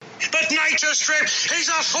But Nature Strip, he's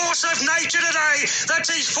a force of nature today.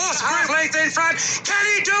 That's his fourth group length in front. Can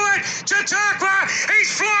he do it? Chautauqua,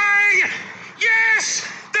 he's flying. Yes,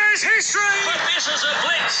 there's history. But this is a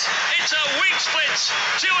blitz. It's a Winx blitz.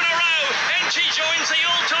 2 in a row, and she joins the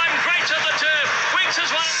all-time greats of the turf. Winx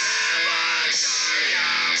has won.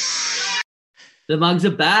 The Mugs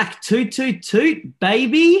are back. Toot, toot, toot,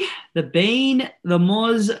 baby. The Bean, the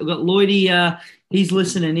Moz. We've got Lloydie. He's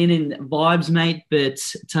listening in vibes, mate. But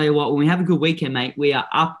tell you what, when we have a good weekend, mate, we are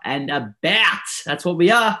up and about. That's what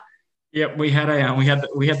we are. Yep, we had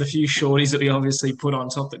the few shorties that we obviously put on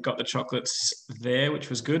top that got the chocolates there, which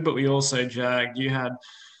was good. But we also jagged. You had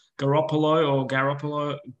Garoppolo,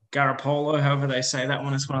 however they say that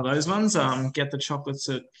one. It's one of those ones. Get the chocolates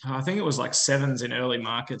at, I think it was like 7s in early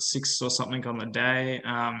market, 6 or something on the day.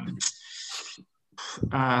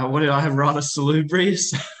 What did I have? Rather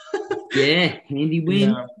salubrious. Yeah, handy win.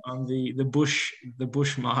 Yeah, I'm the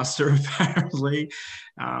bush master apparently.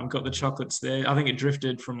 Got the chocolates there. I think it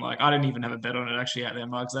drifted from I didn't even have a bet on it actually out there,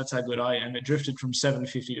 Mugs. That's how good I am. It drifted from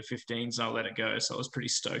 7.50 to 15s, and I let it go. So I was pretty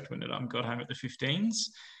stoked when it got home at the 15s.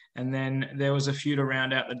 And then there was a few to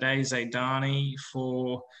round out the day. Zaydani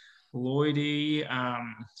for Lloydie.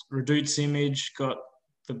 Redute's Image got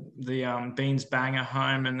the Beans banger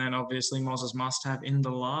home, and then obviously Moz's must-have in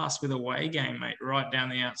the last with a away game, mate, right down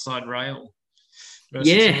the outside rail.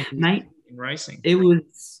 Yeah, mate. In racing. It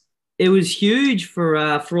was huge for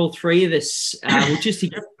all three of us, just to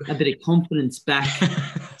get a bit of confidence back.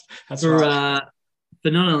 That's right. For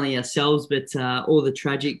not only ourselves, but all the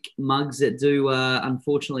tragic Mugs that do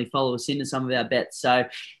unfortunately follow us into some of our bets. So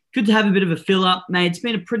good to have a bit of a fill-up, mate. It's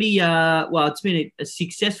been a pretty, it's been a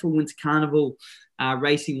successful Winter Carnival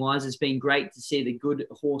racing-wise. It's been great to see the good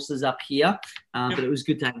horses up here, but it was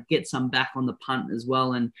good to get some back on the punt as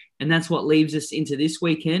well. And that's what leaves us into this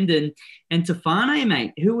weekend. And Tefane,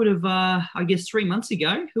 mate, who would have, 3 months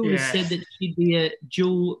ago, who would have said that she'd be a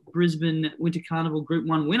dual Brisbane Winter Carnival Group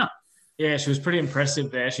 1 winner? Yeah, she was pretty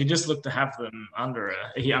impressive there. She just looked to have them under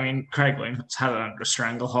her. Craig Williams had it under a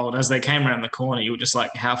stranglehold. As they came around the corner, you were just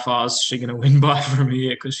like, how far is she going to win by from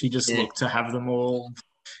here? Because she just looked to have them all,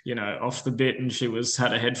 off the bit, and she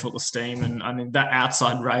had a head full of steam. And that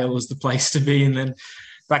outside rail was the place to be. And then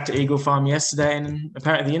back to Eagle Farm yesterday, and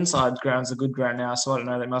apparently the inside ground's a good ground now. So I don't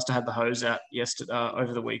know, they must have had the hose out yesterday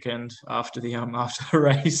over the weekend after the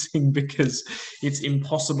racing, because it's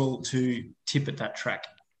impossible to tip at that track.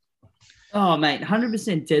 Oh, mate,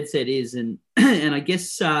 100% dead set is. And I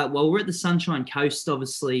guess, we're at the Sunshine Coast,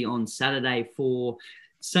 obviously, on Saturday for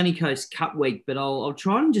Sunny Coast Cup Week, but I'll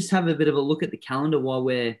try and just have a bit of a look at the calendar while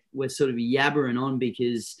we're sort of yabbering on,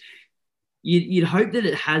 because you'd hope that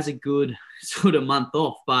it has a good sort of month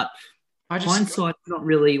off, but hindsight's not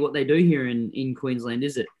really what they do here in Queensland,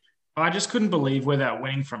 is it? I just couldn't believe where that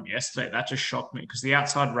winning from yesterday. That just shocked me, because the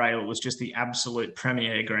outside rail was just the absolute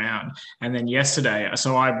premier ground. And then yesterday,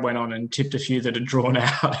 so I went on and tipped a few that had drawn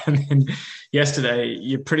out. And then yesterday,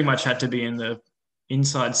 you pretty much had to be in the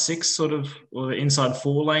inside 6 or the inside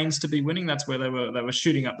 4 lanes to be winning. That's where they were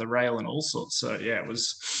shooting up the rail and all sorts. So yeah, it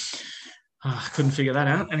was, I couldn't figure that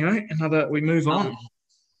out. Anyway, we move on.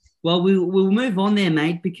 Well, we'll move on there,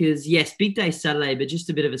 mate, because, yes, big day Saturday, but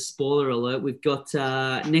just a bit of a spoiler alert. We've got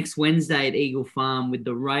next Wednesday at Eagle Farm with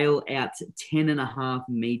the rail out 10.5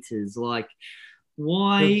 meters.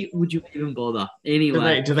 Why would you even bother?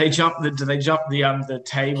 Anyway, do they jump the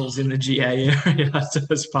tables in the GA area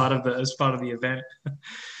as part of the event?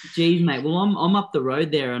 Geez, mate. Well, I'm up the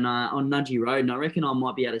road there on Nudgee Road, and I reckon I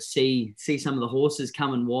might be able to see some of the horses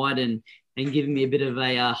coming wide and giving me a bit of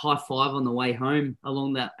a high five on the way home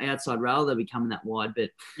along that outside rail. They'll be coming that wide. But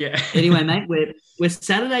yeah. Anyway, mate, we're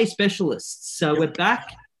Saturday specialists. So we're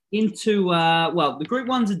back into, the Group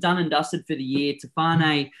 1s are done and dusted for the year.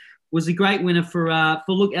 Tefane was a great winner for our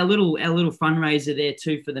little fundraiser there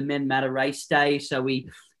too for the Men Matter Race Day. So we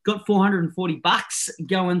got $440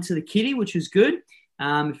 going to the kitty, which was good.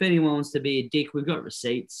 If anyone wants to be a dick, we've got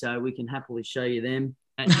receipts, so we can happily show you them.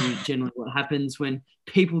 That's generally what happens when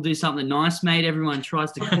people do something nice, mate. Everyone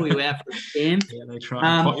tries to call you out for a scam. Yeah, they try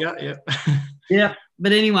and pot you. Yeah. Yeah.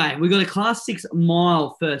 But anyway, we've got a Class 6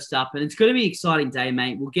 mile first up, and it's going to be an exciting day,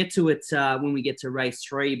 mate. We'll get to it when we get to race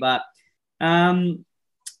 3, but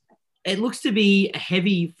it looks to be a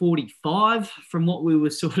heavy 45 from what we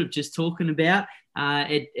were sort of just talking about.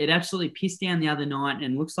 It absolutely pissed down the other night,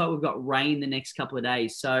 and looks like we've got rain the next couple of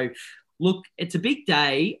days. So, look, it's a big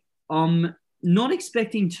day. I'm not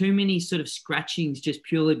expecting too many sort of scratchings, just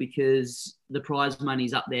purely because the prize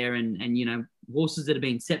money's up there, and horses that have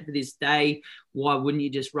been set for this day. Why wouldn't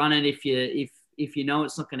you just run it if you know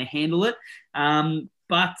it's not going to handle it?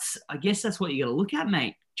 But I guess that's what you got to look at,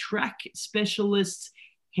 mate. track specialists,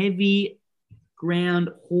 heavy ground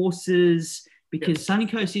horses, because Sunny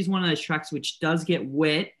Coast is one of those tracks which does get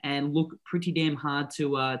wet and look pretty damn hard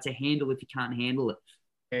to handle if you can't handle it.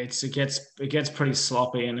 It gets pretty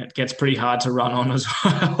sloppy, and it gets pretty hard to run on as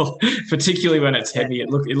well, particularly when it's heavy. It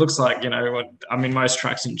looks like, most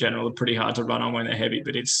tracks in general are pretty hard to run on when they're heavy,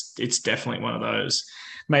 but it's definitely one of those.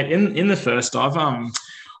 Mate, in the first dive,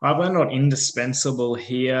 I've learned not indispensable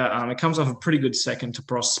here. It comes off a pretty good second to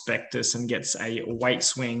Prospectus and gets a weight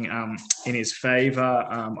swing in his favour.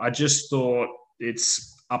 I just thought it's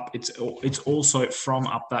up. It's also from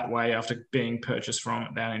up that way after being purchased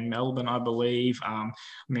from down in Melbourne, I believe.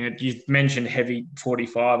 You mentioned heavy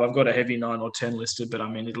 45. I've got a heavy 9 or 10 listed, but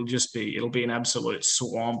it'll be an absolute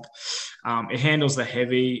swamp. It handles the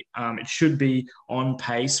heavy. It should be on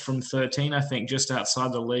pace from 13, I think, just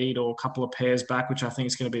outside the lead or a couple of pairs back, which I think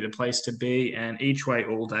is going to be the place to be. And each way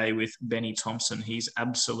all day with Benny Thompson, he's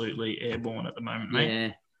absolutely airborne at the moment, mate.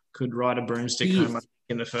 Yeah. Could ride a broomstick home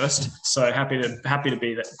in the first. So happy to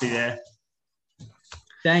be there.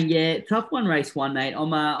 Dang, yeah, tough one, race 1, mate.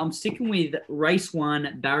 I'm sticking with race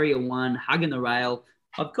 1, barrier 1, hugging the rail.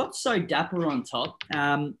 I've got So Dapper on top.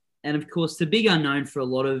 And of course, the big unknown for a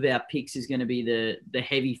lot of our picks is going to be the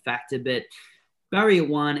heavy factor. But barrier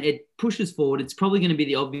 1, it pushes forward. It's probably going to be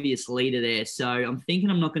the obvious leader there. So I'm thinking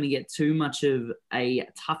I'm not going to get too much of a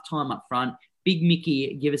tough time up front. Big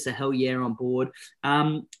Mickey, give us a hell yeah on board.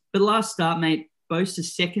 But last start, mate, boasts a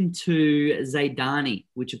second to Zaydani,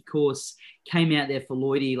 which of course came out there for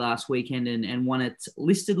Lloydie last weekend and won at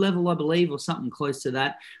listed level, I believe, or something close to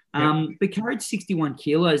that. But carried 61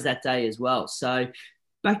 kilos that day as well. So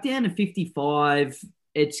back down to 55,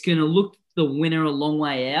 it's going to look the winner a long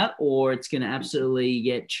way out, or it's going to absolutely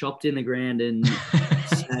get chopped in the ground and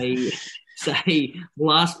say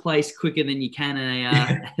last place quicker than you can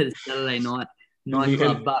at a Saturday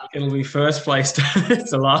nightclub. But it'll be first place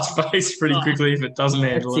to last place pretty quickly if it doesn't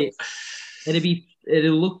handle it.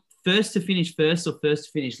 It'll look first to finish first or first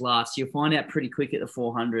to finish last. You'll find out pretty quick at the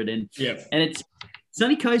 400. And it's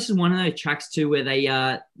Sunny Coast is one of those tracks too where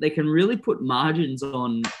they can really put margins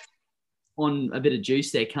on a bit of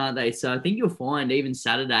juice there, can't they? So I think you'll find even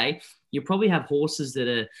Saturday, you'll probably have horses that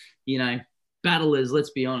are, battlers,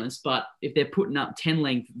 let's be honest. But if they're putting up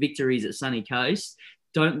 10-length victories at Sunny Coast,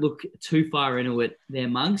 don't look too far into it, their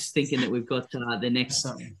mugs, thinking that we've got the next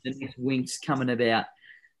Winx coming about.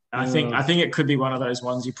 I think it could be one of those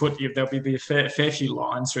ones there'll be a fair few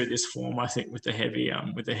lines through this form, I think, with the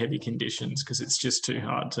heavy conditions, because it's just too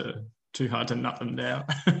hard to nut them down.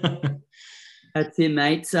 That's it,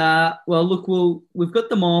 mate. Well, look, we've got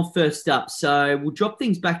them all first up, so we'll drop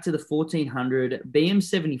things back to the 1400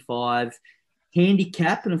 BM75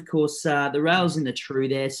 handicap, and of course the rail's in the true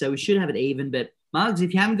there, so we should have it even. But Mugs,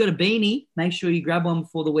 if you haven't got a beanie, make sure you grab one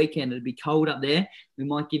before the weekend. It'll be cold up there. We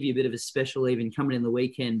might give you a bit of a special even coming in the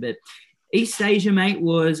weekend. But East Asia, mate,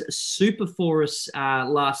 was super for us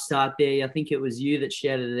last start there. I think it was you that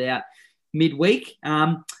shouted it out midweek.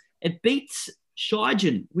 It beats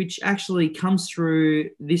Shigen, which actually comes through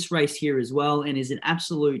this race here as well and is an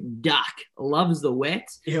absolute duck. Loves the wet.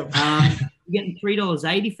 Yep. You're getting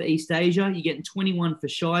 $3.80 for East Asia. You're getting 21 for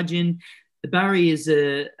Shigen. The barriers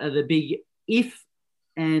are the big if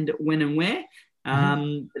and when and where.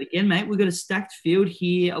 But again, mate, we've got a stacked field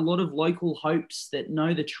here. A lot of local hopes that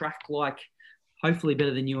know the track hopefully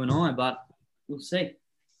better than you and I, but we'll see.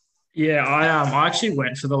 Yeah, I actually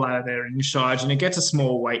went for the ladder there in Shige, and it gets a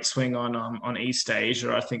small weight swing on East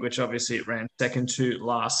Asia, I think, which obviously it ran second to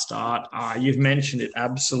last start. You've mentioned it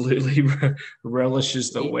absolutely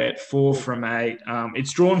relishes the wet, 4 from 8.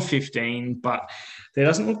 It's drawn 15, but there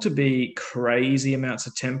doesn't look to be crazy amounts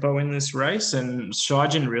of tempo in this race, and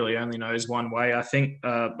Shigen really only knows one way. I think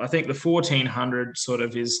the 1400 sort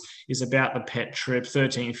of is about the pet trip.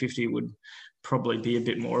 1350 would probably be a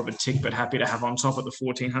bit more of a tick, but happy to have on top at the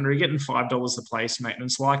 1400. Getting $5 the place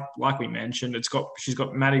maintenance, like we mentioned. She's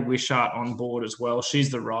got Maddie Wishart on board as well.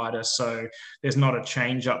 She's the rider, so there's not a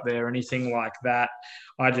change up there or anything like that.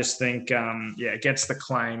 I just think it gets the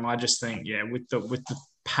claim. I just think with the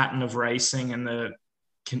pattern of racing and the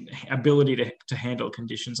ability to handle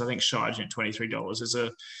conditions, I think Shigen at $23 is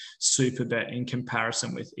a super bet in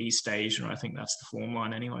comparison with East Asia. I think that's the form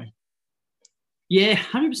line anyway. Yeah,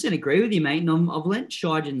 100% agree with you, mate. And I've lent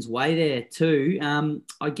Shigen's way there too.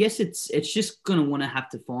 I guess it's just going to want to have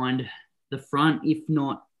to find the front, if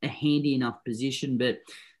not a handy enough position. But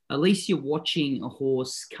at least you're watching a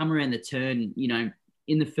horse come around the turn,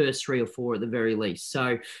 in the first 3 or 4 at the very least.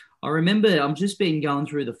 So I remember I'm just been going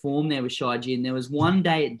through the form there with Shigen. There was one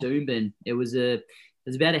day at Doomben. It was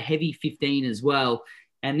about a heavy 15 as well.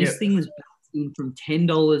 And this thing was in from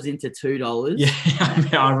 $10 into $2.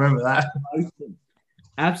 Yeah, I remember that.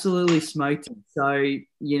 Absolutely smoked him. So,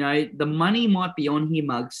 the money might be on here,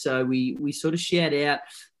 Muggs. So we sort of shout out,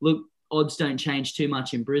 look, odds don't change too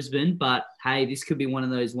much in Brisbane, but hey, this could be one of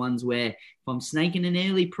those ones where if I'm snaking an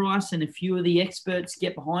early price and a few of the experts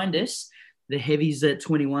get behind us, the heavies at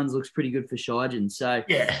 21s looks pretty good for Shigen. So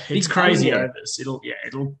yeah, it's crazy overs. It'll.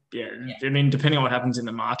 I mean, depending on what happens in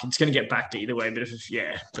the market, it's going to get backed either way. But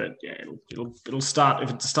it'll start. If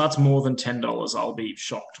it starts more than $10, I'll be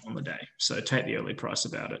shocked on the day. So take the early price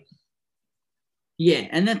about it. Yeah,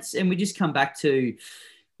 and we just come back to,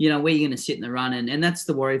 where you're going to sit in the run, and that's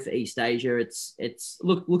the worry for East Asia. It's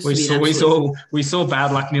looks. We saw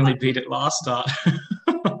Bad Luck nearly beat it last start.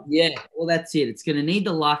 Yeah, well, that's it. It's going to need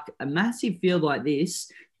the luck. A massive field like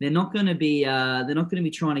this, they're not going to be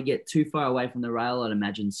trying to get too far away from the rail, I'd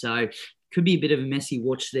imagine. So, could be a bit of a messy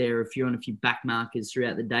watch there if you're on a few back markers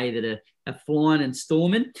throughout the day that are flying and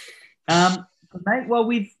storming. Mate, well,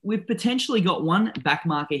 we've potentially got one back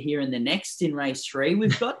marker here in the next in race 3.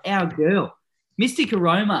 We've got our girl, Mystic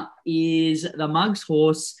Aroma, is the Muggs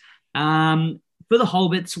horse. For the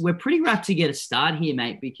Holberts, we're pretty rapt to get a start here,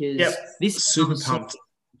 mate, because this is super pumped.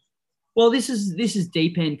 Well, this is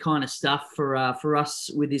deep end kind of stuff for us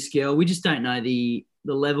with this girl. We just don't know the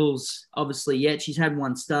levels obviously yet. She's had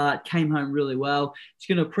one start, came home really well.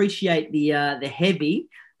 She's going to appreciate the heavy,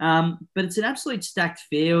 but it's an absolute stacked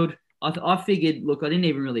field. I figured, look, I didn't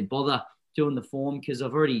even really bother doing the form because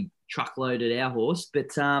I've already truckloaded our horse,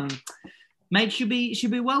 but mate, should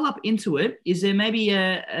be well up into it. Is there maybe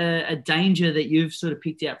a danger that you've sort of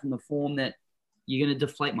picked out from the form that you're going to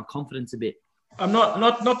deflate my confidence a bit? I'm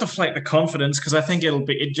not deflate the confidence, because I think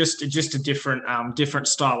it's just a different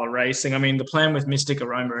style of racing. I mean, the plan with Mystic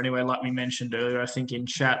Aroma anyway, like we mentioned earlier, I think in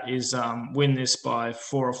chat, is win this by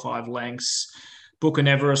 4 or 5 lengths, book an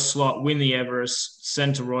Everest slot, win the Everest,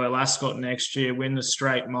 send to Royal Ascot next year, win the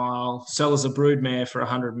Straight Mile, sell as a broodmare for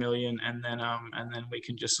 $100 million, and then we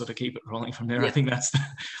can just sort of keep it rolling from there. Yeah.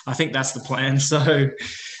 I think that's the plan. So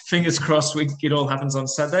fingers crossed it all happens on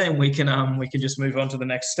Saturday, and we can just move on to the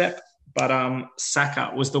next step. But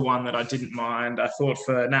Saka was the one that I didn't mind. I thought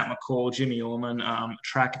for Nat McCall, Jimmy Orman,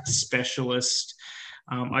 track specialist.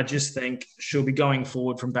 I just think she'll be going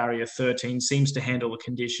forward from barrier 13, seems to handle the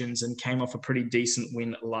conditions, and came off a pretty decent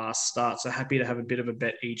win last start. So happy to have a bit of a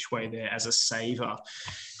bet each way there as a saver,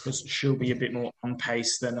 because she'll be a bit more on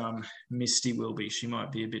pace than Misty will be. She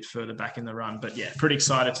might be a bit further back in the run. But yeah, pretty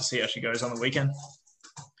excited to see how she goes on the weekend.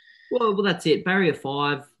 Well, that's it. Barrier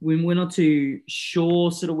 5. We're not too sure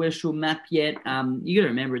sort of where she'll map yet. You got to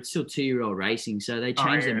remember, it's still 2-year-old racing, so they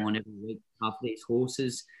change their mind every week after these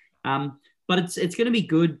horses. But it's going to be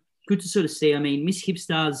good to sort of see. I mean, Miss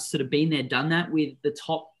Hipstar's sort of been there, done that with the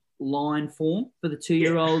top line form for the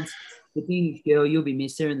 2-year-olds. The Danish girl, you'll be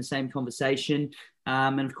missed there in the same conversation.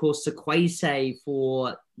 And of course, Sequace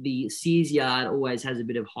for the Sears Yard always has a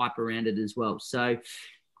bit of hype around it as well. So,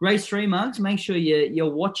 Race 3, Mugs, make sure you're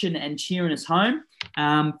watching and cheering us home.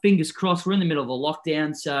 Fingers crossed, we're in the middle of a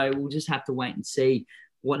lockdown, so we'll just have to wait and see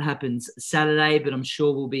what happens Saturday, but I'm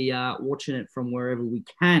sure we'll be watching it from wherever we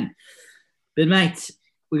can. But, mate,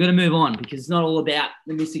 we've got to move on, because it's not all about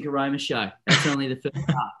the Mystic Aroma show. That's only the first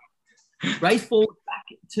part. Race 4, back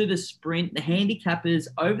to the sprint. The handicappers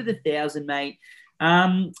over the 1,000, mate.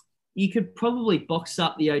 You could probably box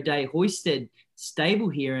up the O'Day Hoisted stable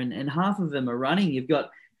here, and half of them are running. You've got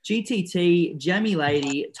GTT, Jamie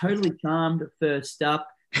Lady, Totally Charmed first up.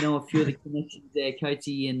 I know a few of the connections there,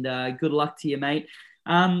 Coaty, and good luck to you, mate.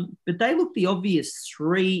 But they look the obvious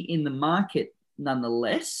 3 in the market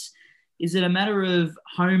nonetheless. Is it a matter of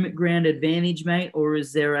home ground advantage, mate, or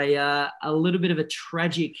is there a little bit of a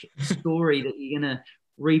tragic story that you're going to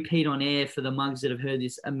repeat on air for the Mugs that have heard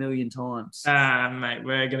this a million times? Mate,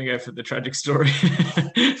 we're going to go for the tragic story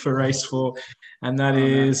for race 4, and that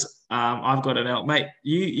is I've got an L. Mate,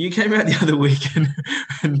 you came out the other week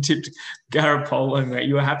and tipped Garapolo, mate.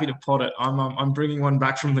 You were happy to pot it. I'm bringing one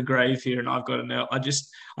back from the grave here, and I've got an L.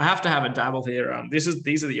 I have to have a dabble here.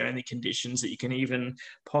 These are the only conditions that you can even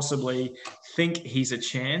possibly think he's a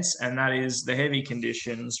chance, and that is the heavy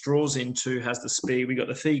conditions. Draws in 2, has the speed. We got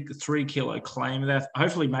the 3 kilo claim there.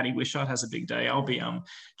 Hopefully, Maddie Wishart has a big day. I'll be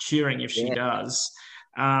cheering if she does.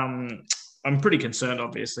 I'm pretty concerned,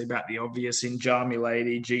 obviously, about the obvious in Jamie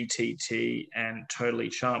Lady, GTT, and Totally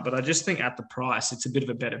Charmed. But I just think at the price, it's a bit of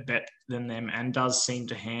a better bet than them, and does seem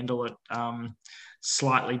to handle it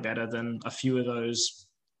slightly better than a few of those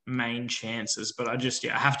main chances. But I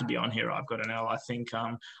have to be on here. I've got an L. I think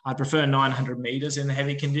I prefer 900 meters in the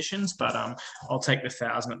heavy conditions, but I'll take the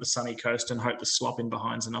 1,000 at the sunny coast and hope the slop in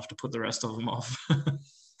behind's enough to put the rest of them off.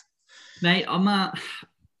 Mate, I'm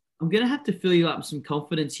gonna have to fill you up with some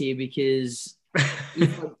confidence here because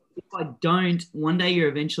if I don't, one day you're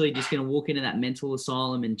eventually just gonna walk into that mental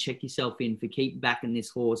asylum and check yourself in for keep backing this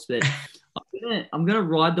horse. But I'm gonna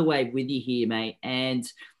ride the wave with you here, mate. And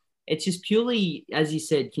it's just purely, as you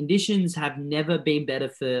said, conditions have never been better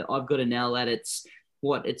for I've Got a Nell at it's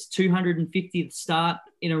 250th start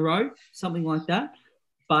in a row, something like that.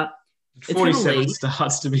 But 47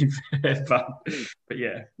 starts to be fair, but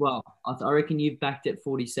yeah. Well, I reckon you've backed it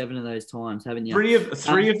 47 of those times, haven't you? Three of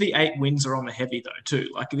the 8 wins are on the heavy though, too.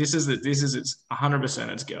 Like this is its 100%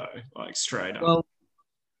 its go, like straight up. Well,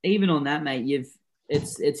 even on that, mate,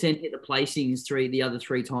 it's sent hit the placings the other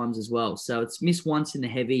 3 times as well. So it's missed once in the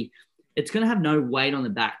heavy. It's going to have no weight on the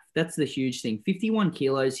back. That's the huge thing. 51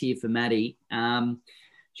 kilos here for Maddie.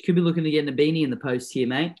 She could be looking to get in a beanie in the post here,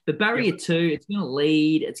 mate. But barrier 2, it's going to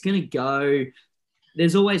lead. It's going to go.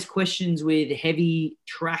 There's always questions with heavy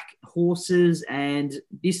track horses, and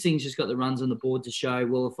this thing's just got the runs on the board to show.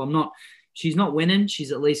 Well, if she's not winning,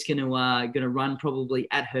 she's at least going to run probably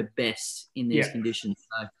at her best in these conditions.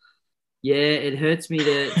 So, yeah, it hurts me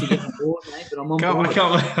to get on board, mate. But I'm on board.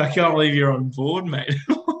 I can't believe you're on board, mate.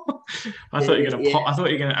 I thought you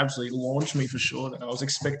were gonna absolutely launch me for sure. I was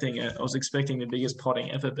expecting the biggest potting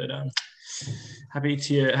ever, but happy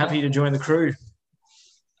to join the crew.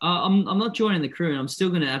 I'm not joining the crew, and I'm still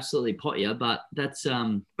going to absolutely pot you, but that's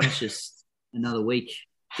just another week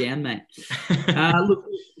down, mate. Look,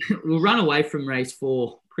 we'll run away from race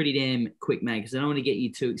 4 pretty damn quick, mate, because I don't want to get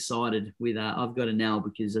you too excited with I've Got a Nell,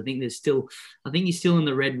 because I think you're still in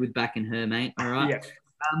the red with backing her, mate. All right.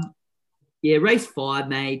 Yeah. Race 5,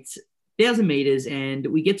 mate. 1,000 meters, and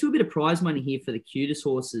we get to a bit of prize money here for the cutest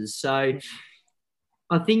horses. So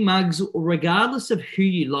I think, Muggs, regardless of who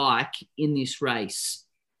you like in this race,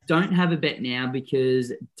 don't have a bet now,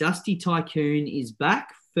 because Dusty Tycoon is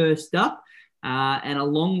back first up, and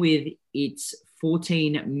along with its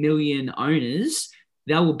 14 million owners,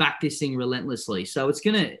 they will back this thing relentlessly. So it's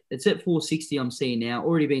at 460. I'm seeing now,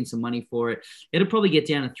 already been some money for it. It'll probably get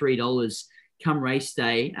down to $3 come race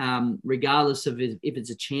day, regardless of if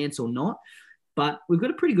it's a chance or not. But we've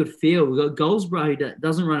got a pretty good feel. We've got Goldsboro, who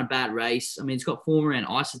doesn't run a bad race. I mean, it's got form around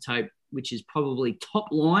Isotope, which is probably top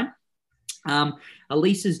line.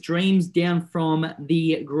 Elisa's Dreams down from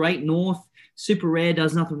the Great North. Super Rare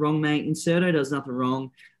does nothing wrong, mate. Incerto does nothing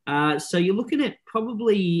wrong. So you're looking at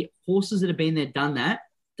probably horses that have been there, done that.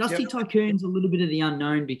 Dusty Tycoon's a little bit of the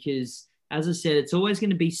unknown because, as I said, it's always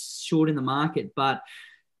going to be short in the market, but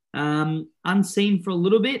unseen for a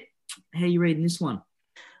little bit. How are you reading this one?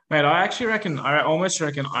 Mate, I almost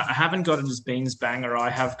reckon I haven't got it as Beans Banger. I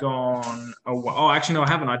have gone. Actually, no, I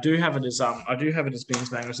haven't. I do have it as Beans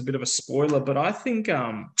Banger. It's a bit of a spoiler, but I think,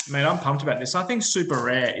 mate, I'm pumped about this. I think Super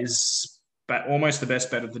Rare is almost the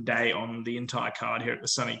best bet of the day on the entire card here at the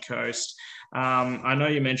Sunny Coast. I know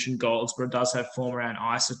you mentioned Goldsboro does have form around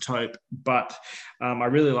Isotope, but I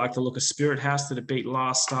really like the look of Spirit House that it beat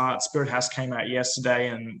last start. Spirit House came out yesterday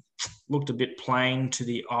and looked a bit plain to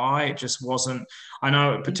the eye. It just wasn't, I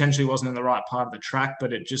know it potentially wasn't in the right part of the track,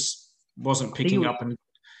 but it just wasn't picking up. And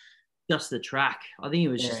just the track. I think it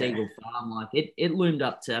was just Eagle Farm. Like it loomed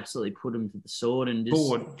up to absolutely put him to the sword and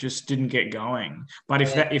just didn't get going. But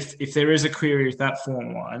if there is a query with that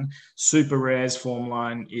form line, Super Rare's form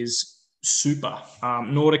line is super.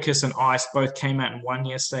 Nauticus and Ice both came out and won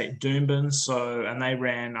yesterday at Doomben. And they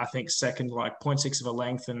ran, I think, second, like 0.6 of a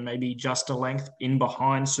length and maybe just a length in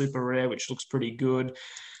behind Super Rare, which looks pretty good.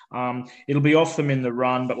 It'll be off them in the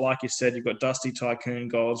run, but like you said, you've got Dusty Tycoon,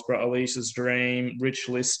 Goldsboro, Elisa's Dream, Rich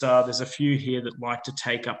Lister. There's a few here that like to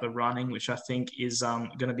take up the running, which I think is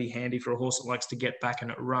going to be handy for a horse that likes to get back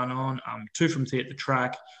and run on. 2 from 3 at the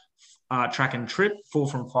track. Track and trip, 4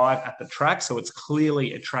 from 5 at the track. So it's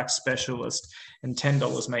clearly a track specialist, and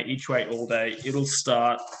 $10, mate, each way all day. It'll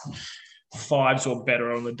start 5s or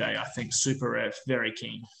better on the day. I think Super Rare, very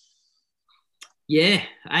keen. Yeah.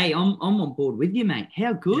 Hey, I'm on board with you, mate.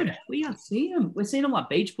 How good. Yeah. We are seeing them. We're seeing them like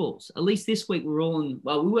beach balls. At least this week we're all in,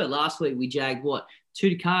 well, we were last week. We jagged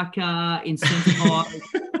Tutakaka, Incentivized.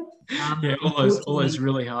 All those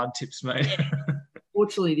really hard tips, mate.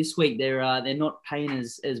 Fortunately, this week they're not paying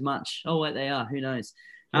as much. Oh wait, they are. Who knows?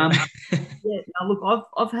 Look,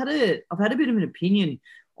 I've had a bit of an opinion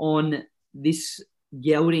on this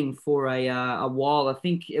gelding for a while. I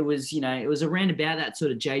think it was around about that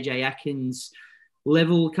sort of JJ Atkins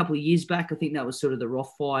level a couple of years back. I think that was sort of the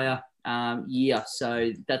Rothfire year.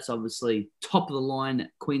 So that's obviously top of the line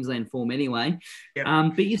Queensland form anyway.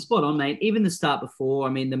 Yep. But you're spot on, mate. Even the start before,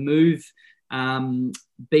 I mean, the move.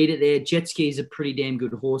 Beat it there. Jet Ski is a pretty damn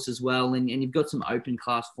good horse as well, and you've got some open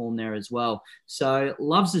class form there as well. So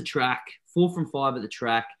loves the track. 4 from 5 at the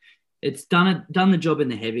track. It's done the job in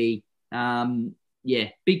the heavy.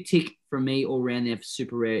 Big tick from me all round there for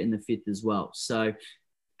Super Rare in the 5th as well. So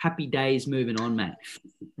happy days moving on, mate.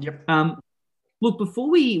 Yep. Look, before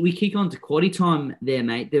we kick on to quaddy time there,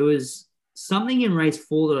 mate, there was something in race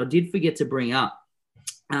 4 that I did forget to bring up.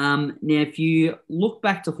 Now, if you look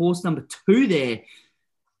back to horse number 2 there,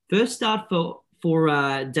 first start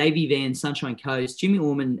for Davey Van Sunshine Coast, Jimmy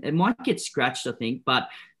Orman, it might get scratched, I think, but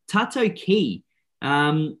Tato Key.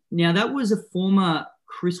 Now, that was a former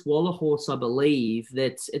Chris Waller horse, I believe,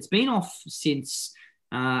 it's been off since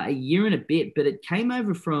a year and a bit, but it came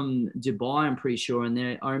over from Dubai, I'm pretty sure.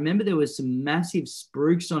 And I remember there was some massive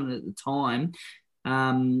spruiks on it at the time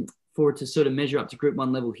for it to sort of measure up to Group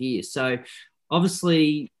 1 level here. So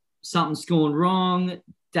obviously something's gone wrong.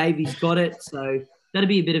 Davey's got it. So that'd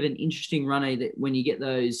be a bit of an interesting runner that when you get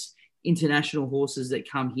those international horses that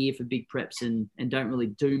come here for big preps and don't really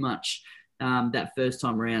do much that first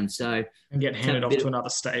time around. So and get handed off to another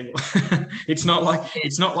stable. It's not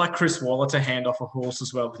like Chris Waller to hand off a horse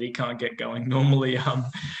as well, but he can't get going. Normally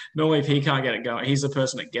if he can't get it going, he's the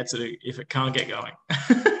person that gets it if it can't get going.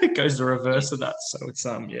 It goes the reverse of that. So it's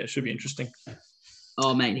it should be interesting.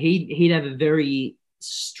 Oh mate, he'd have a very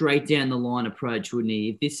straight down the line approach, wouldn't he?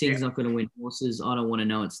 If this thing's not going to win horses, I don't want to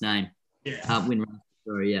know its name. Win.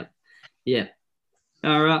 Sorry, yeah.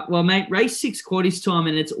 All right. Well, mate, race 6 quaddies time,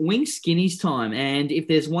 and it's Wing Skinny's time. And if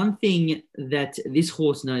there's one thing that this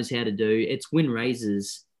horse knows how to do, it's win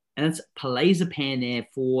races. And it's Palazzo-Pan there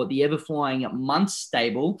for the ever-flying Muntz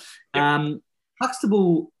stable.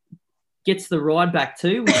 Huxtable gets the ride back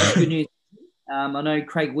too, which is good news. I know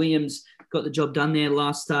Craig Williams got the job done there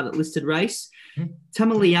last start at listed race.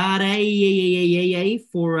 Tamaliade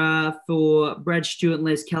for Brad Stewart and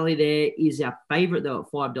Les Kelly there is our favourite though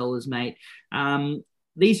at $5, mate.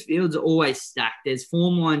 These fields are always stacked. There's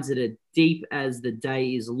form lines that are deep as the day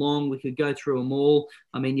is long. We could go through them all.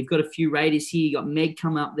 I mean, you've got a few raiders here. You got Meg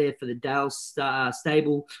come up there for the Dale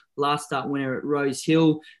stable, last start winner at Rose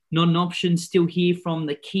Hill. Not an option, still here from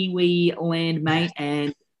the Kiwi land, mate,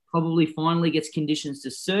 and probably finally gets conditions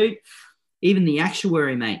to suit. Even the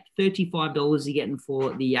actuary, mate, $35 you're getting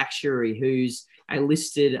for the actuary, who's a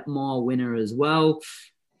listed mile winner as well.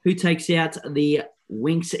 Who takes out the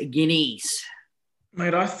Winx Guineas?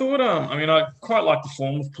 Mate, I thought, I quite like the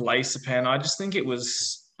form of Palazzo-Pan. I just think it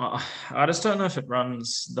was, I just don't know if it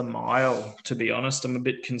runs the mile, to be honest. I'm a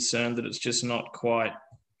bit concerned that it's just not quite,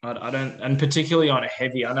 I don't, and particularly on a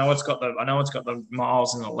heavy, I know it's got the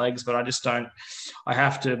miles in the legs, but I just don't, I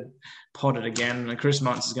have to pot it again. And Chris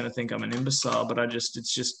Muntz is going to think I'm an imbecile, but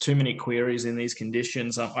it's just too many queries in these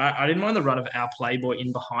conditions. I didn't mind the run of Our Playboy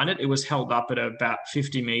in behind it. It was held up at about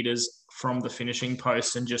 50 meters from the finishing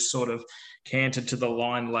post and just sort of cantered to the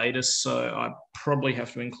line later. So I probably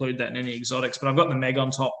have to include that in any exotics, but I've got the Meg on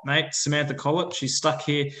top, mate. Samantha Collett, she's stuck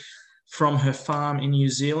here from her farm in New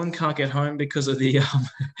Zealand, can't get home because of the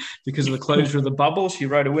closure of the bubble. She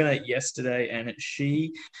rode a winner yesterday, and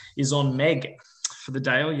she is on Meg for the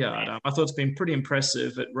Dale Yard. I thought it's been pretty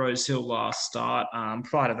impressive at Rose Hill last start.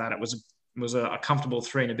 Prior to that, it was a comfortable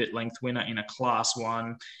 3 and a bit length winner in a Class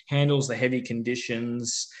 1, handles the heavy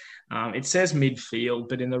conditions. It says midfield,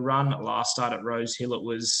 but in the run last start at Rose Hill, it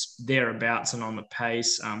was thereabouts and on the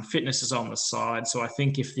pace. Fitness is on the side. So I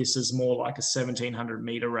think if this is more like a 1,700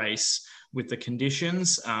 metre race with the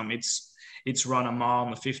conditions, it's run a mile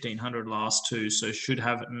on the 1,500 last 2, so should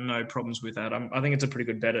have no problems with that. I think it's a pretty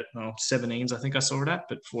good bet at 17s. I think I saw it at,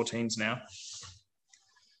 but 14s now.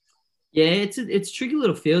 Yeah, it's a tricky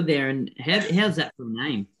little field there. And how's that from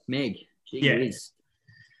name? Meg. Gee whiz.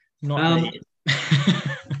 Not me.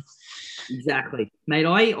 Exactly, mate.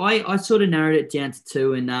 I sort of narrowed it down to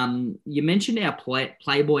 2, and you mentioned our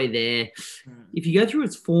Playboy there. If you go through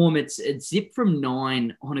its form, it's zipped from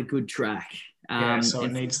 9 on a good track. So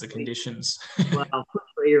it needs the conditions. Well, for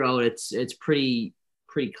a 3-year-old, it's pretty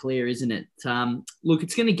clear, isn't it? Look,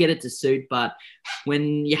 it's going to get it to suit, but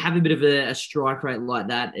when you have a bit of a strike rate like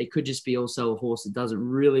that, it could just be also a horse that doesn't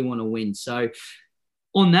really want to win. So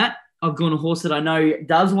on that, I've gone a horse that I know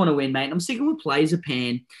does want to win, mate. I'm sticking with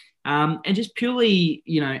Palazzo-Pan. And just purely,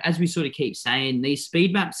 as we sort of keep saying, these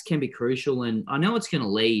speed maps can be crucial, and I know it's going to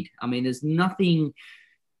lead. I mean, there's nothing.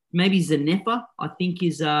 Maybe Zanefa, I think,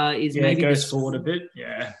 is maybe goes forward a bit.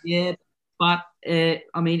 Yeah, but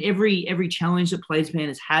every challenge that Palazzo-Pan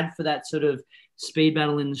has had for that sort of speed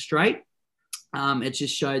battle in the straight, it's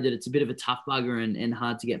just showed that it's a bit of a tough bugger and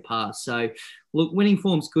hard to get past. So, look, winning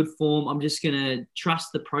form's good form. I'm just going to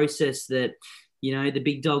trust the process that the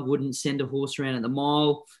big dog wouldn't send a horse around at the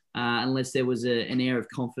mile. Unless there was an air of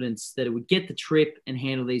confidence that it would get the trip and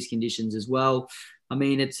handle these conditions as well. I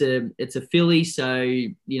mean, it's a filly, so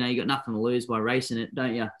you got nothing to lose by racing it,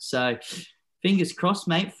 don't you? So fingers crossed,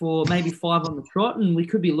 mate, for maybe 5 on the trot, and we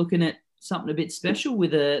could be looking at something a bit special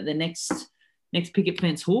with the next picket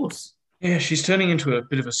fence horse. Yeah, she's turning into a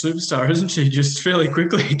bit of a superstar, isn't she? Just fairly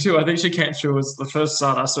quickly, too. I think she came through as the first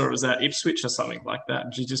start I saw was at Ipswich or something like that.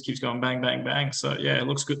 And she just keeps going bang, bang, bang. So, yeah, it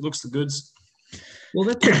looks good. Looks the goods. Well,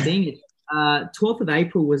 that's the thing. 12th of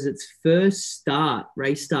April was its first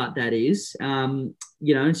race start, that is.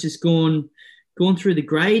 It's just gone through the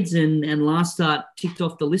grades and last start ticked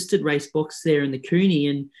off the listed race box there in the Cooney.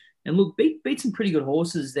 And look, beat some pretty good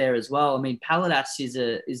horses there as well. I mean, Paladas is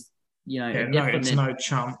it's no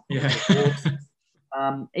chump. Yeah.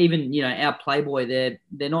 Even our Playboy,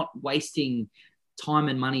 they're not wasting time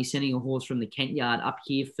and money sending a horse from the Kent Yard up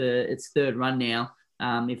here for its third run now.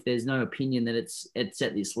 If there's no opinion that it's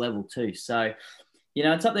at this level too, so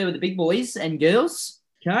it's up there with the big boys and girls.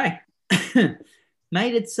 Okay,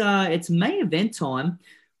 mate, it's main event time.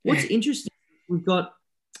 What's interesting, we've got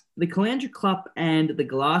the Calandra Club and the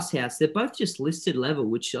Glass House. They're both just listed level,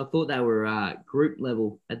 which I thought they were group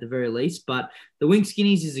level at the very least. But the Wing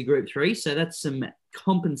Skinnies is a group 3, so that's some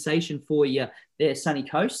compensation for you there, Sunny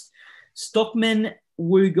Coast. Stockman,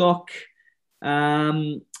 Woogok,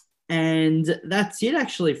 and that's it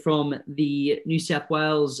actually from the New South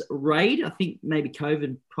Wales raid. I think maybe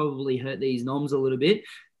COVID probably hurt these noms a little bit.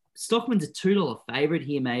 Stockman's a $2 favourite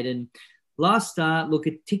here, mate, and last start, look,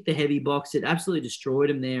 it ticked the heavy box. It absolutely destroyed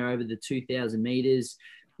him there over the 2,000 metres.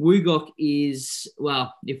 Woogok is,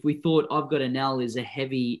 well, if we thought I've Got a Nell is a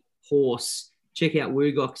heavy horse, check out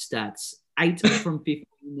Woogok's stats. 8 from 15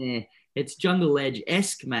 there. It's Jungle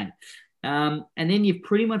Edge-esque, mate. And then you've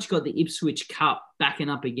pretty much got the Ipswich Cup backing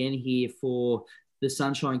up again here for the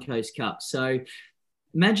Sunshine Coast Cup. So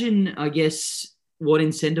imagine, I guess, what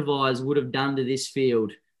Incentivise would have done to this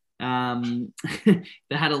field. They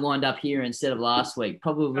had it lined up here instead of last week.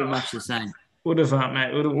 Probably much the same. Would have,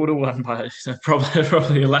 mate. Would have won by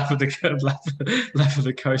probably a lap of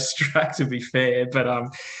the coast track, to be fair.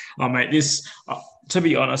 But mate, this. To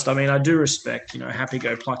be honest, I mean, I do respect. Happy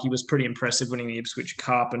Go Plucky was pretty impressive winning the Ipswich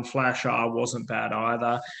Cup, and Flash R wasn't bad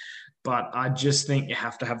either. But I just think you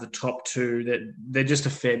have to have the top 2. That they're just a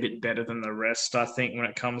fair bit better than the rest, I think, when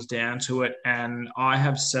it comes down to it. And I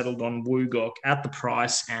have settled on Woogok at the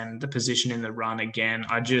price and the position in the run again.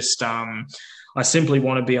 I just, I simply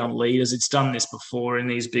want to be on leaders. It's done this before in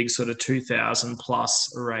these big sort of 2,000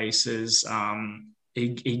 plus races.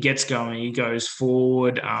 He gets going, he goes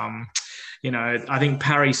forward. I think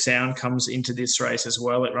Parry Sound comes into this race as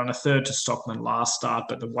well. It ran a third to Stockman last start,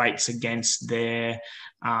 but the weight's against there.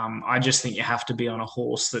 I just think you have to be on a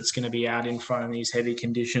horse that's going to be out in front of these heavy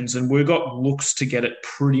conditions. And Woogok looks to get it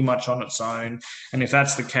pretty much on its own. And if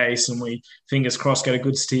that's the case, and we, fingers crossed, get a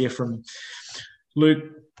good steer from Luke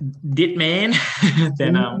Dittman,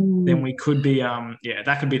 then we could be,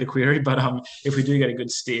 that could be the query. But if we do get a good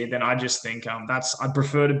steer, then I just think I'd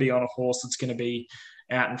prefer to be on a horse that's going to be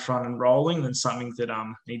out in front and rolling than something that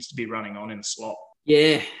needs to be running on in the slot.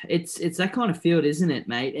 Yeah, it's that kind of field, isn't it,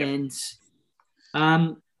 mate? Yep.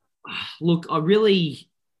 And look, I really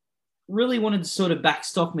wanted to sort of back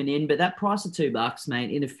Stockman in, but that price of $2,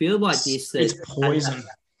 mate, in a field like this, it's poison.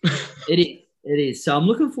 It is. So I'm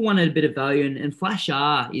looking for one at a bit of value, and Flash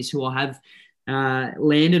R is who I have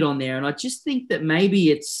landed on there, and I just think that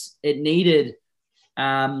maybe it needed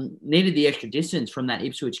the extra distance from that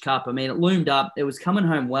Ipswich Cup. I mean, it loomed up. It was coming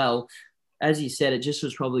home well. As you said, it just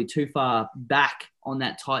was probably too far back on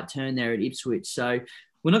that tight turn there at Ipswich. So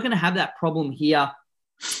we're not going to have that problem here.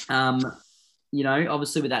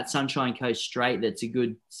 Obviously with that Sunshine Coast Straight, that's a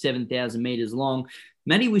good 7,000 metres long.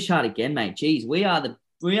 Maddie Wishart again, mate. Geez, we are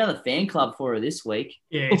the fan club for her this week.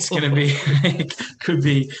 Yeah, it's going to be could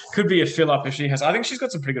be a fill up if she has. I think she's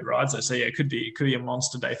got some pretty good rides though. So yeah, it could be a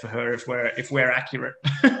monster day for her if we're accurate.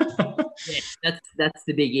 Yeah, that's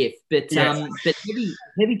the big if. But yeah. But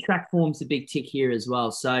heavy track form's a big tick here as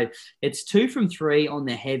well. So it's 2 from 3 on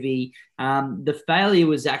the heavy. The failure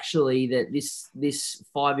was actually that this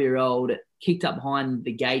 5-year-old kicked up behind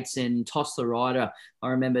the gates and tossed the rider, I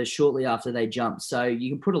remember, shortly after they jumped. So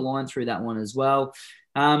you can put a line through that one as well.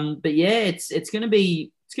 But yeah, it's going to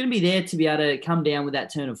be there to be able to come down with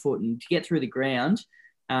that turn of foot and to get through the ground.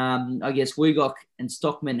 I guess Woogok and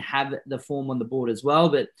Stockman have the form on the board as well,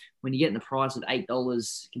 but when you get in the price of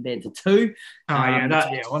 $8 compared to $2,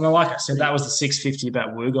 well, like I said, that was the $6.50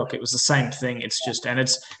 about Woogok. It was the same thing. It's just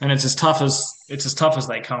it's as tough as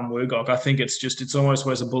they come. Woogok, I think it's almost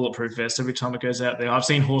wears a bulletproof vest every time it goes out there. I've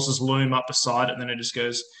seen horses loom up beside it, and then it just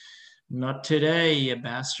goes Not today, you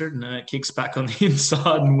bastard. And then it kicks back on the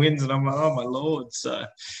inside and wins. And I'm like, oh, my Lord. So,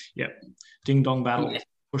 ding dong battle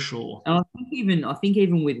for sure. And I think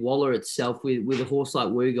even with Waller itself, with a horse like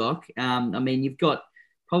Woogok, I mean, you've got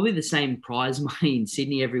probably the same prize money in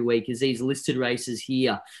Sydney every week as these listed races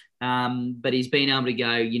here. But he's been able to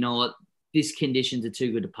go, you know what, this conditions are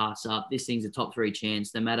too good to pass up. This thing's a top 3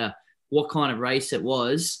 chance, no matter what kind of race it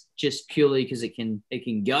was, just purely because it can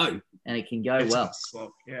go and it can go well.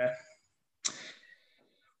 Yeah.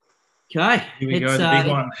 Okay. Here we go. The big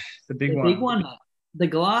one. The big one. The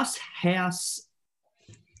Glass House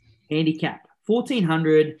handicap,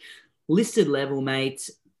 1,400 listed level, mate.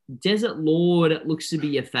 Desert Lord looks to be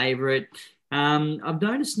your favourite. I've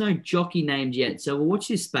noticed no jockey named yet, so we'll watch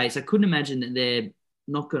this space. I couldn't imagine that they're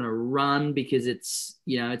not going to run because it's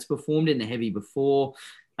performed in the heavy before.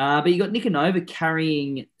 But you got Nicanova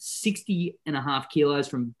carrying 60.5 kilos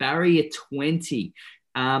from barrier 20.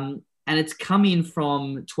 And it's come in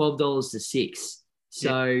from $12 to $6.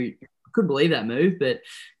 So I couldn't believe that move. But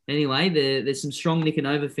anyway, there's some strong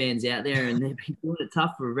Nicanova fans out there, and they've been doing it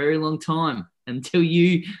tough for a very long time until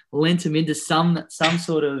you lent them into some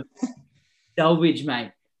sort of salvage,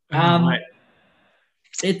 mate.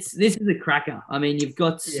 This is a cracker. I mean, you've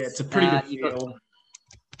got it's a pretty good field.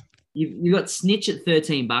 You've got Snitch at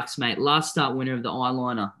 $13, mate. Last start winner of the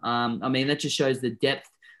Eyeliner. I mean, that just shows the depth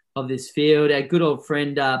of this field. Our good old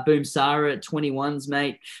friend Boom Sarah at 21s,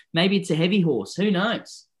 mate. Maybe it's a heavy horse. Who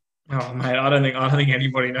knows? Oh, mate, I don't think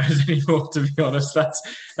anybody knows anymore. To be honest,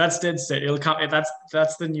 that's dead set. It'll come.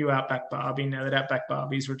 That's the new Outback Barbie. Now that Outback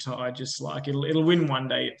Barbie's retired, just like it'll win one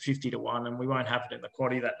day at 50-1, and we won't have it in the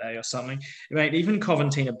quaddie that day or something. Mate, even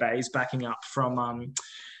Coventina Bay's backing up from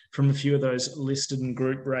a few of those listed and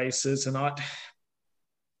group races, and I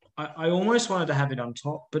almost wanted to have it on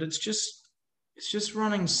top, but it's just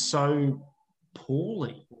running so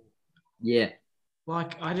poorly. Yeah,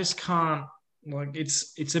 like I just can't. Like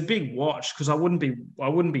it's a big watch because I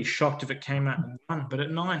wouldn't be shocked if it came out and won. But at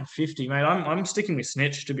 $9.50, mate, I'm sticking with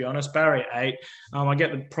Snitch, to be honest. Barrier 8. I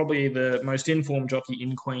get probably the most informed jockey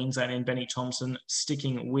in Queensland in Benny Thompson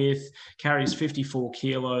sticking with, carries 54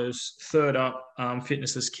 kilos, third up.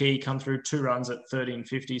 Fitness is key. Come through 2 runs at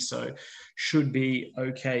 $13.50, so should be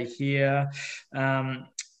okay here.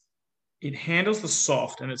 It handles the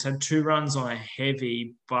soft, and it's had 2 runs on a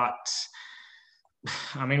heavy, but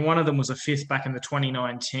I mean, one of them was a 5th back in the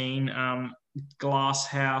 2019 Glass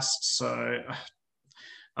House. So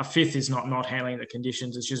a 5th is not handling the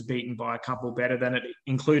conditions. It's just beaten by a couple better than it,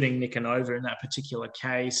 including Nicanova in that particular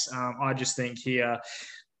case. I just think here,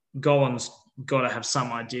 Golan's got to have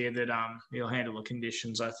some idea that he'll handle the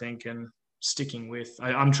conditions, I think, and sticking with.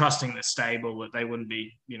 I'm trusting the stable that they wouldn't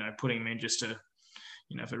be, putting him in just to.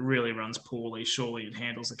 If it really runs poorly, surely it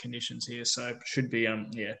handles the conditions here. So it should be,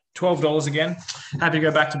 $12 again. Happy to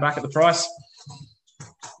go back to back at the price.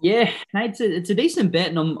 Yeah, hey, it's a decent bet,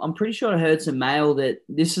 and I'm pretty sure I heard some mail that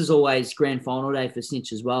this is always grand final day for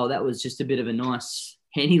Snitch as well. That was just a bit of a nice,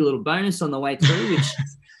 handy little bonus on the way through, which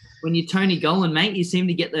when you're Tony Golan, mate, you seem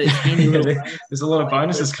to get those handy little bonuses. There's a lot of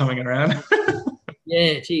bonuses coming around.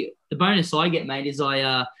 Yeah, gee, the bonus I get, mate, is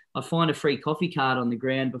I find a free coffee card on the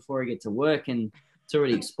ground before I get to work, and it's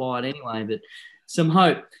already expired anyway, but some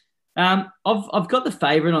hope. I've got the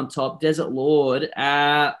favourite on top, Desert Lord.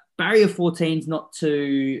 Barrier 14's not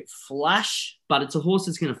to flash, but it's a horse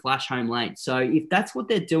that's going to flash home late. So if that's what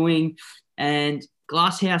they're doing, and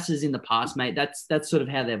Glasshouses in the past, mate, that's sort of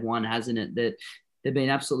how they've won, hasn't it? That they've been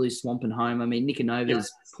absolutely swamping home. I mean, Nicanova's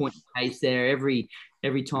point pace there every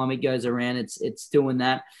time it goes around, it's doing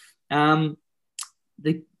that. The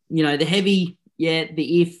heavy,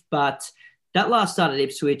 the if, but that last start at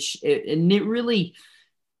Ipswich,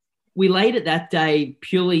 we laid it that day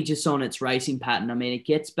purely just on its racing pattern. I mean, it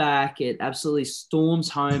gets back, it absolutely storms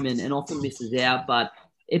home and often misses out, but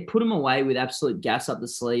it put them away with absolute gas up the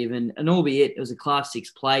sleeve. And albeit it was a Class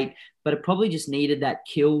 6 plate, but it probably just needed that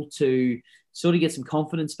kill to sort of get some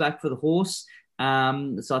confidence back for the horse.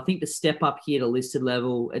 So I think the step up here to listed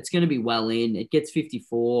level, it's going to be well in. It gets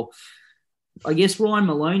 54. I guess Ryan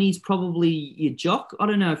Maloney's probably your jock. I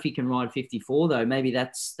don't know if he can ride 54 though. Maybe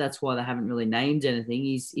that's why they haven't really named anything.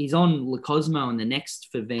 He's on Le Cosmo in the next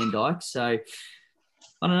for Van Dyke. So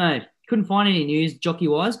I don't know. Couldn't find any news jockey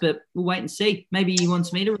wise, but we'll wait and see. Maybe he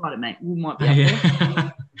wants me to ride it, mate. We might be up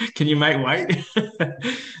there. Can you make weight?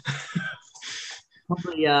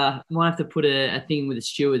 Probably might have to put a thing with the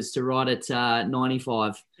stewards to ride at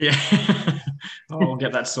 95. Yeah. I'll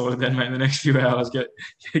get that sorted then, mate, in the next few hours. Get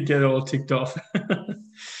it all ticked off.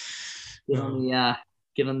 Get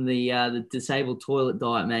on the disabled toilet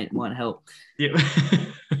diet, mate. Might help. Yep.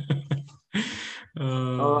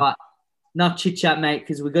 All right. enough chit chat, mate,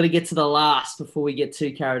 because we've got to get to the last before we get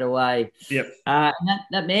too carried away. Yep. And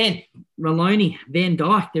that man, Maloney, Van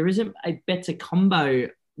Dyke, there isn't a better combo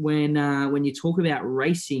when you talk about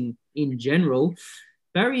racing in general.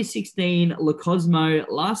 Barrier 16, Le Cosmo,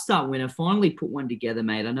 last start winner, finally put one together,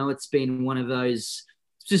 mate. I know it's been one of those,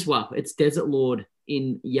 it's Desert Lord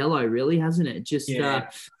in yellow, really, hasn't it? Just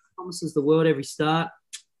promises the world every start.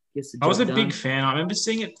 I was a big fan. I remember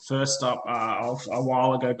seeing it first up a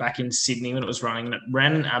while ago back in Sydney when it was running, and it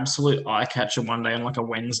ran an absolute eye catcher one day on like a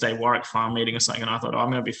Wednesday Warwick Farm meeting or something, and I thought, I'm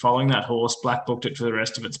going to be following that horse. Black booked it for the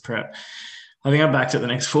rest of its prep. I think I backed it the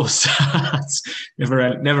next 4 starts. Never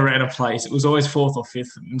ran a place. It was always 4th or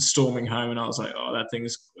 5th and storming home, and I was like, oh,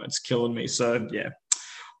 that's killing me. So, yeah,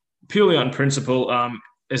 purely on principle,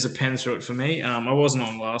 there's a pen through it for me. I wasn't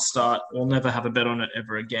on last start. We'll never have a bet on it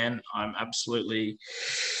ever again. I'm absolutely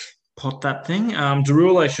pot that thing.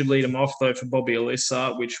 Derulo should lead him off, though, for Bobby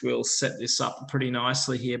Alyssa, which will set this up pretty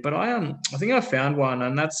nicely here. But I think I found one,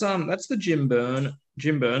 and that's the Jim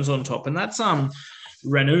Burns on top, and that's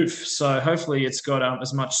Renouf. So hopefully it's got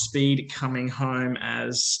as much speed coming home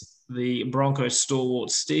as the Broncos stalwart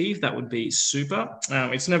Steve. That would be super.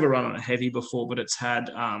 It's never run on a heavy before, but it's had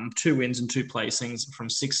 2 wins and 2 placings from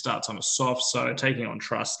 6 starts on a soft. So taking on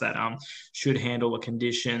trust that should handle the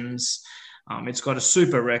conditions. It's got a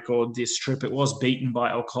super record this trip. It was beaten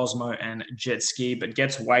by El Cosmo and Jet Ski, but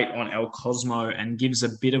gets weight on El Cosmo and gives a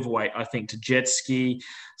bit of weight, I think, to Jet Ski.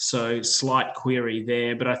 So slight query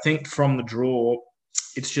there. But I think from the draw,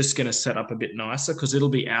 it's just going to set up a bit nicer because it'll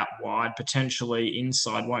be out wide. Potentially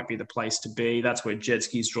inside won't be the place to be. That's where Jet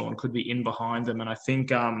Ski's drawn, could be in behind them. And I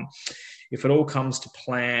think if it all comes to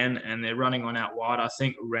plan and they're running on out wide, I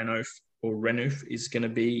think Renouf is going to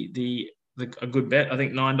be a good bet. I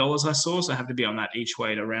think $9 I saw, so I have to be on that each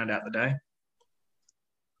way to round out the day.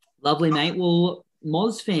 Lovely, mate. Well,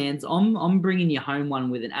 Moz fans, I'm bringing you home one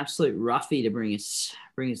with an absolute roughie to bring us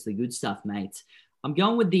the good stuff, mate. I'm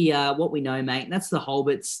going with the what we know, mate. And that's the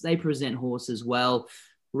Holberts. They present horses well.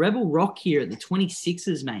 Rebel Rock here at the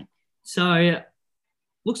 26s, mate. So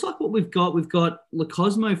looks like what we've got Le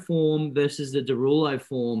Cosmo form versus the Derulo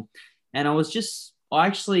form. And I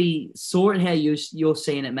actually saw it how you're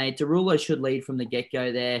seeing it, mate. Derulo should lead from the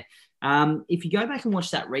get-go there. If you go back and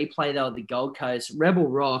watch that replay, though, at the Gold Coast, Rebel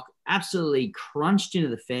Rock absolutely crunched into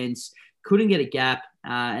the fence, couldn't get a gap,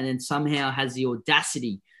 and then somehow has the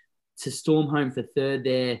audacity to storm home for third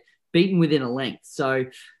there, beaten within a length. So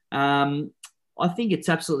I think it's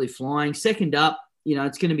absolutely flying. Second up,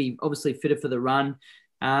 it's going to be obviously fitter for the run.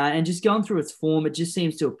 And just going through its form, it just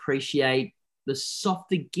seems to appreciate the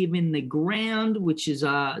softer give in the ground, which is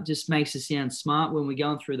just makes us sound smart when we're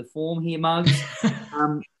going through the form here, Mugs.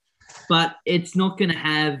 But it's not going to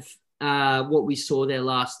have what we saw there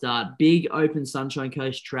last start. Big open Sunshine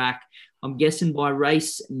Coast track. I'm guessing by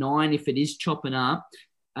race 9, if it is chopping up,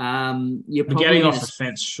 you're probably getting off the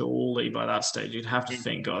fence surely by that stage. You'd have to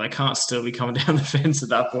think, they can't still be coming down the fence at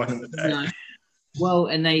that point in the day. No. Well,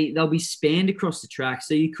 and they'll be spanned across the track.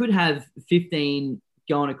 So you could have 15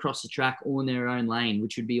 going across the track all in their own lane,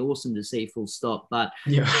 which would be awesome to see full stop. But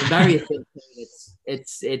the barrier 13,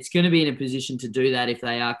 it's going to be in a position to do that if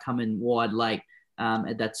they are coming wide late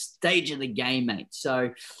at that stage of the game, mate.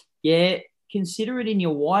 So, yeah, consider it in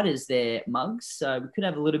your widers there, Mugs. So we could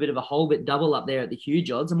have a little bit of a Holbert double up there at the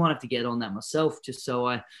huge odds. I might have to get on that myself just so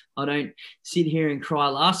I don't sit here and cry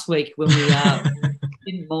last week when we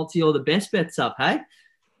didn't multi all the best bets up, hey?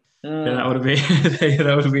 That would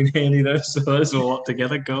have been handy. Those all up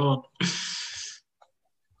together. Go on.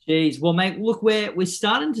 Jeez. Well, mate, look, we're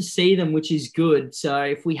starting to see them, which is good. So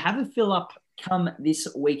if we have a fill up come this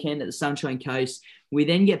weekend at the Sunshine Coast, we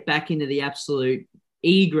then get back into the absolute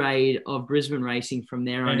E grade of Brisbane racing from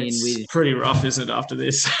there on in. With pretty rough, isn't it, after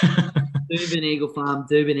this? Dubin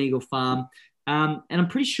Eagle Farm. And I'm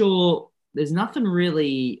pretty sure there's nothing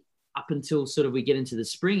really up until sort of we get into the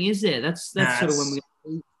spring, is there? That's sort of when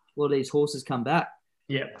a lot of these horses come back.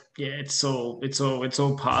 Yeah, it's all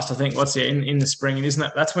past. I think in the spring, and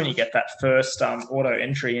isn't that's when you get that first auto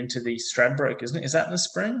entry into the Stradbroke, isn't it? Is that in the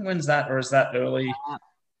spring? When's that, or is that early?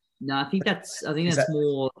 No, I think that's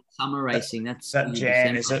more summer racing. That's that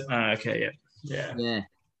Jan, is it? Oh, okay, yeah.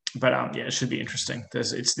 But it should be interesting.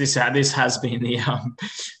 This has been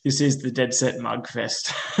this is the Dead Set Mug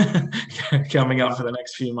Fest coming up for the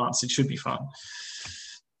next few months. It should be fun.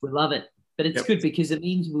 We love it. But it's good because it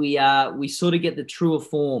means we sort of get the truer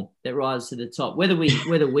form that rises to the top. Whether we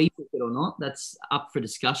pick it or not, that's up for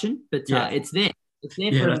discussion. But it's there. It's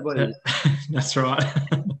there for everybody. That's right.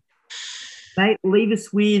 Mate, leave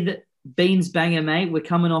us with Beans Banger, mate. We're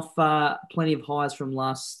coming off plenty of highs from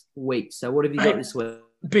last week. So what have you got this week?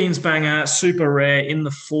 Beans banger, super rare in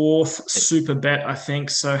the fourth, super bet, I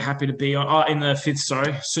think. So happy to be on, in the fifth,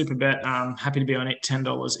 sorry, super bet. Happy to be on it,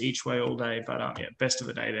 $10 each way all day. But yeah, best of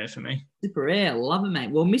the day there for me. Super rare. Love it,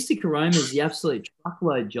 mate. Well, Mr. Coroma's the absolute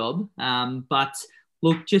truckload job. But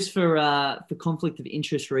look, just for conflict of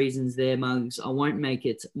interest reasons there, Mugs, I won't make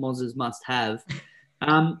it Moz's must have.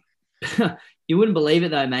 You wouldn't believe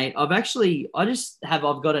it though, mate. I've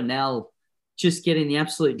got a Nell just getting the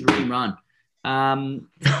absolute dream run.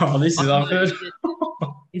 This is awkward.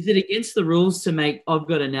 Is it against the rules to make I've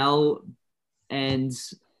got a Nell and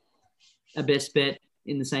a best bet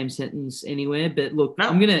in the same sentence anywhere? But look, no.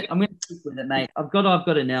 I'm gonna stick with it, mate. I've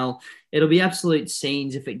got a Nell. It'll be absolute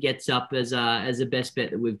scenes if it gets up as a best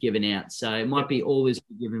bet that we've given out. So it might be always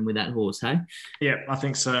given with that horse, hey? Yeah, I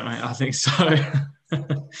think so, mate. I think so.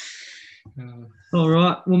 All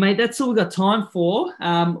right. Well, mate, that's all we've got time for.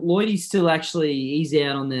 Lloydie's still he's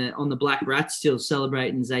out on the Black Rat still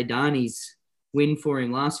celebrating Zaydani's win for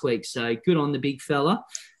him last week. So good on the big fella.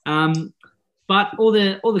 But all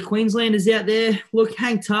the Queenslanders out there, look,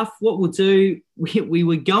 hang tough. What we'll do, we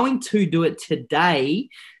were going to do it today,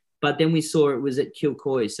 but then we saw it was at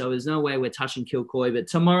Kilcoy. So there's no way we're touching Kilcoy. But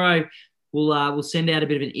tomorrow we'll send out a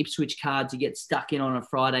bit of an Ipswich card to get stuck in on a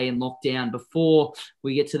Friday and lock down before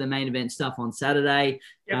we get to the main event stuff on Saturday.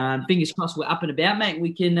 Yep. Fingers crossed we're up and about, mate.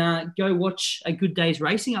 We can go watch a good day's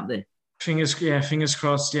racing up there. Fingers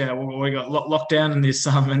crossed. Yeah, we got locked down in this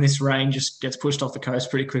and this rain just gets pushed off the coast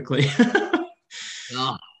pretty quickly.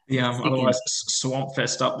 Otherwise swamp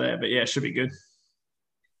fest up there. But yeah, should be good.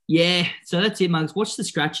 Yeah, so that's it, Mugs. Watch the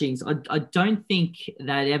scratchings. I don't think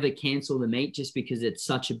they'd ever cancel the meet just because it's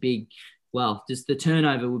such a big. Well, just the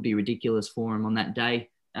turnover would be ridiculous for them on that day.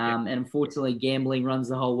 And unfortunately, gambling runs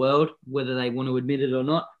the whole world, whether they want to admit it or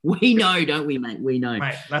not. We know, don't we, mate? We know.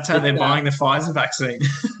 Mate, that's how they're buying the Pfizer vaccine.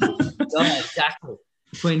 Exactly.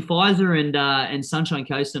 Between Pfizer and Sunshine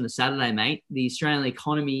Coast on a Saturday, mate, the Australian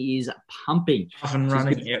economy is pumping. Up and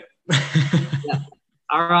running, yep. Yeah.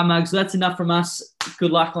 All right, Mugs, that's enough from us.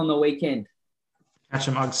 Good luck on the weekend. Catch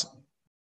you, Mugs.